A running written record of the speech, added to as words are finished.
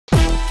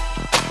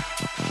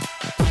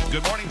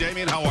Good morning,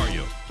 Damien. How are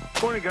you?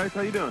 Morning, guys. How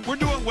you doing? We're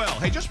doing well.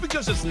 Hey, just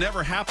because it's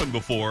never happened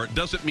before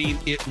doesn't mean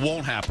it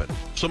won't happen.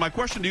 So my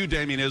question to you,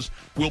 Damien, is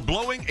will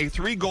blowing a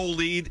 3-goal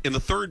lead in the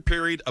third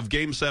period of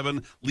Game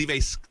 7 leave a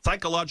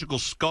psychological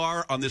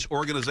scar on this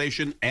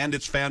organization and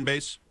its fan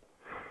base?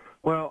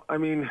 Well, I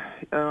mean,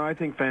 I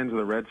think fans of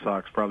the Red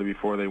Sox, probably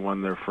before they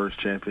won their first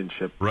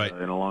championship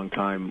in a long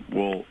time,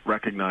 will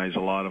recognize a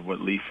lot of what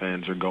Leaf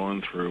fans are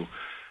going through.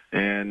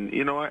 And,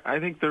 you know,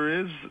 I think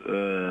there is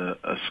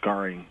a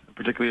scarring,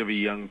 particularly of a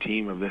young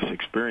team, of this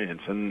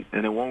experience. And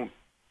it won't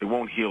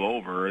heal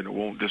over, and it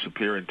won't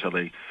disappear until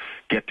they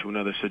get to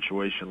another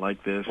situation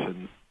like this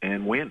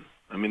and win.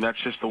 I mean,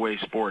 that's just the way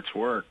sports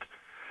work.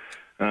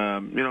 You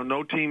know,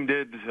 no team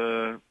did...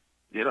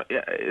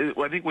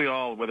 I think we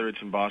all, whether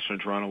it's in Boston or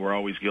Toronto, we're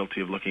always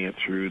guilty of looking at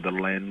through the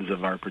lens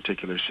of our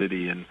particular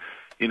city. And,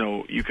 you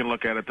know, you can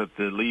look at it that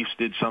the Leafs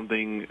did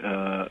something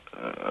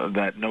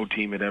that no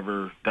team had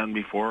ever done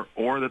before,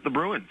 or that the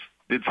Bruins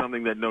did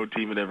something that no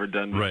team had ever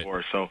done before.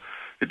 Right. So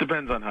it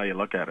depends on how you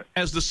look at it.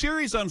 As the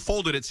series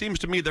unfolded, it seems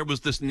to me there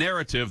was this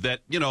narrative that,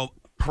 you know,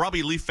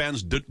 probably Leaf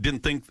fans didn't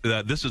think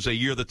that this is a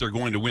year that they're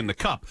going to win the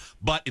Cup.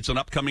 But it's an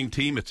upcoming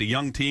team. It's a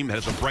young team that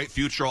has a bright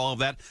future, all of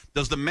that.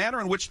 Does the manner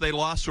in which they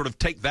lost sort of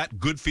take that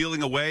good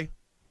feeling away?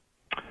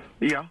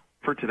 Yeah,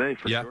 for today,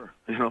 for sure.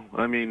 You know,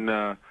 I mean,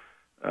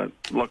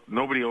 look,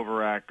 nobody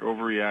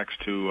overreacts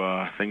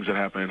to things that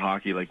happen in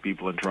hockey like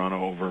people in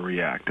Toronto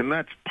overreact. And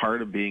that's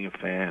part of being a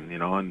fan, you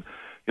know. And,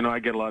 you know, I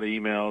get a lot of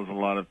emails and a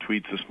lot of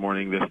tweets this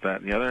morning, this,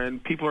 that, and the other,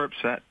 and people are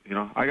upset. You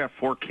know, I got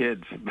 4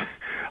 kids.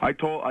 I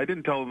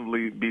didn't tell them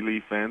to be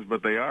Leaf fans,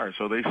 but they are,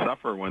 so they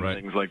suffer when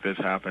things like this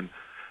happen.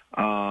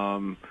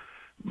 You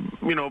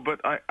know, but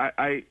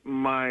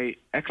my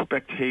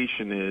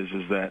expectation is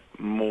that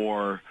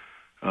more,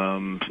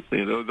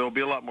 there'll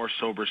be a lot more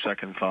sober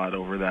second thought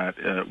over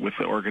that with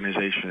the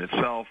organization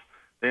itself.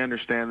 They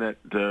understand that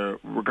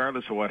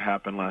regardless of what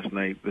happened last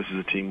night, this is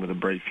a team with a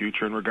bright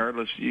future, and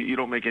regardless, you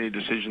don't make any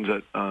decisions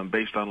that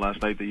based on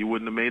last night that you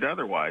wouldn't have made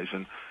otherwise.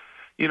 And,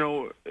 you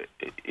know,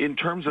 in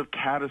terms of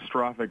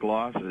catastrophic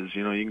losses,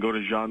 you know, you can go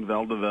to Jean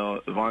Van de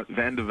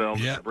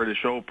Velde at the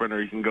British Open,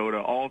 or you can go to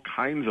all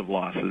kinds of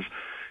losses.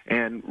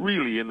 And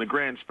really, in the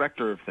grand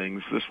specter of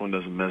things, this one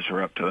doesn't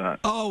measure up to that.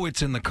 Oh,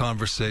 it's in the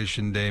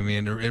conversation,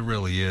 Damien. It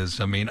really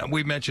is. I mean,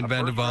 we mentioned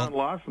Van de Velde.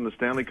 Loss in the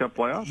Stanley Cup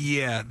playoffs.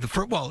 Yeah,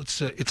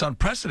 it's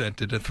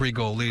unprecedented, a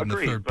 3-goal lead in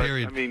the third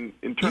period. I mean,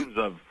 in terms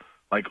of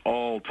like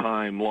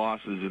all-time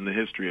losses in the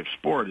history of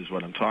sport, is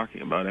what I'm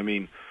talking about. I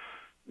mean,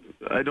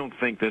 I don't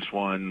think this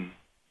one.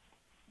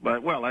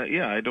 But, well,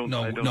 I don't.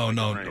 No.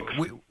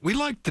 We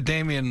liked the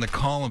Damien in the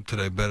column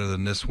today better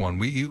than this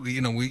one.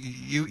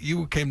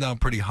 You came down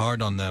pretty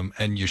hard on them,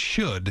 and you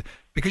should,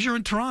 because you're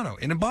in Toronto.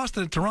 And in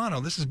Boston and Toronto,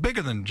 this is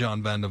bigger than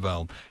John Van de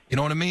Velde. You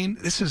know what I mean?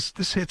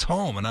 This hits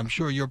home, and I'm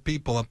sure your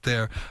people up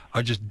there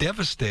are just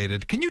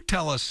devastated. Can you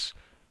tell us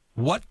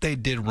what they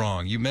did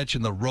wrong? You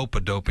mentioned the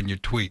rope-a-dope in your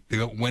tweet.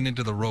 They went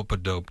into the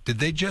rope-a-dope. Did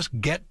they just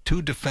get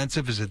too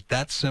defensive? Is it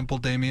that simple,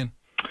 Damien?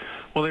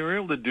 Well, they were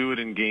able to do it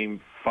in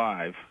Game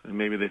 5, and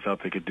maybe they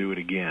thought they could do it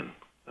again.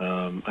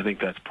 I think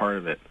that's part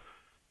of it.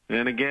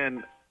 And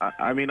again,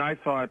 I mean, I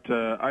thought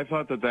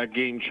that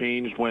game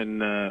changed when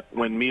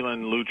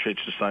Milan Lucic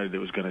decided it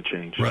was going to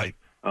change. Right.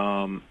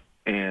 And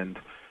in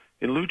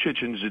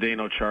Lucic and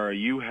Zdeno Chara,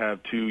 you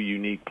have 2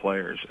 unique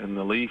players, and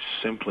the Leafs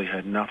simply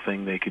had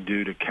nothing they could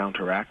do to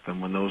counteract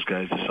them when those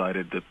guys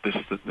decided that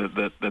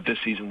this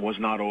season was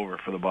not over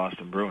for the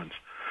Boston Bruins.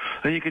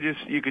 And you could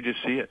just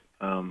see it.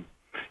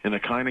 And the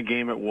kind of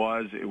game it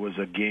was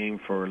a game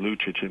for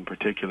Lucic in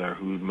particular,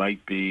 who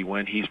might be,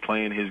 when he's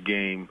playing his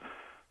game,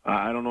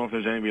 I don't know if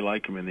there's anybody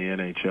like him in the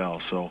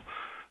NHL. So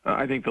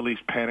I think the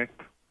Leafs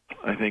panicked.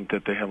 I think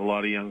that they have a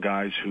lot of young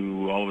guys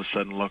who all of a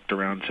sudden looked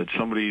around and said,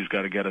 somebody's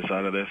got to get us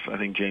out of this. I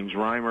think James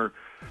Reimer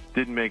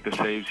didn't make the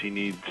saves he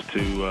needed to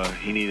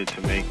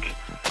make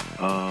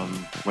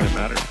when it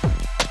mattered.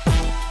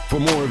 For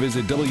more,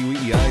 visit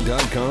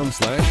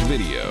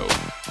weei.com/video.